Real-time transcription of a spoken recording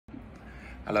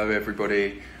Hello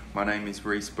everybody, my name is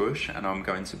Reese Bush and I'm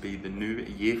going to be the new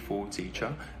Year 4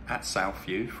 teacher at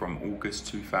Southview from August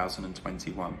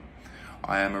 2021.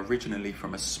 I am originally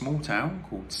from a small town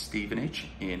called Stevenage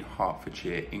in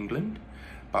Hertfordshire, England,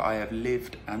 but I have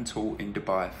lived and taught in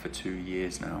Dubai for 2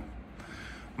 years now.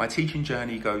 My teaching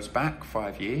journey goes back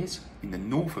 5 years in the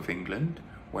north of England,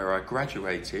 where I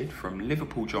graduated from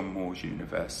Liverpool John Moores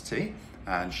University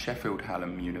and Sheffield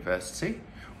Hallam University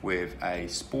with a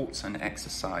sports and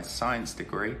exercise science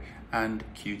degree and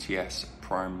QTS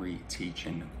primary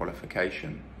teaching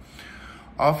qualification.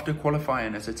 After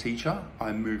qualifying as a teacher,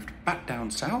 I moved back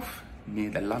down south near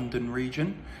the London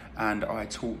region and I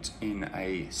taught in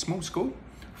a small school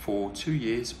for 2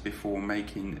 years before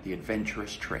making the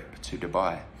adventurous trip to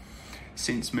Dubai.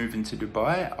 Since moving to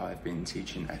Dubai, I've been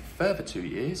teaching a further 2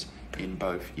 years in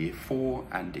both Year 4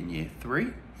 and in Year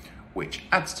 3, which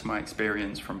adds to my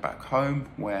experience from back home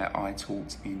where I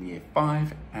taught in Year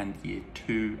 5 and Year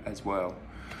 2 as well.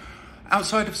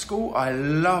 Outside of school, I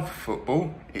love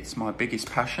football. It's my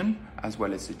biggest passion, as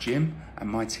well as the gym, and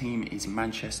my team is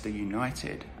Manchester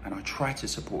United, and I try to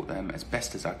support them as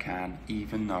best as I can,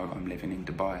 even though I'm living in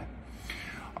Dubai.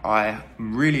 I'm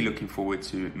really looking forward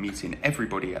to meeting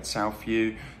everybody at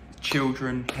Southview, the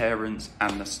children, parents,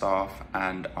 and the staff,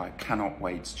 and I cannot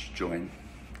wait to join.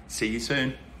 See you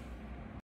soon.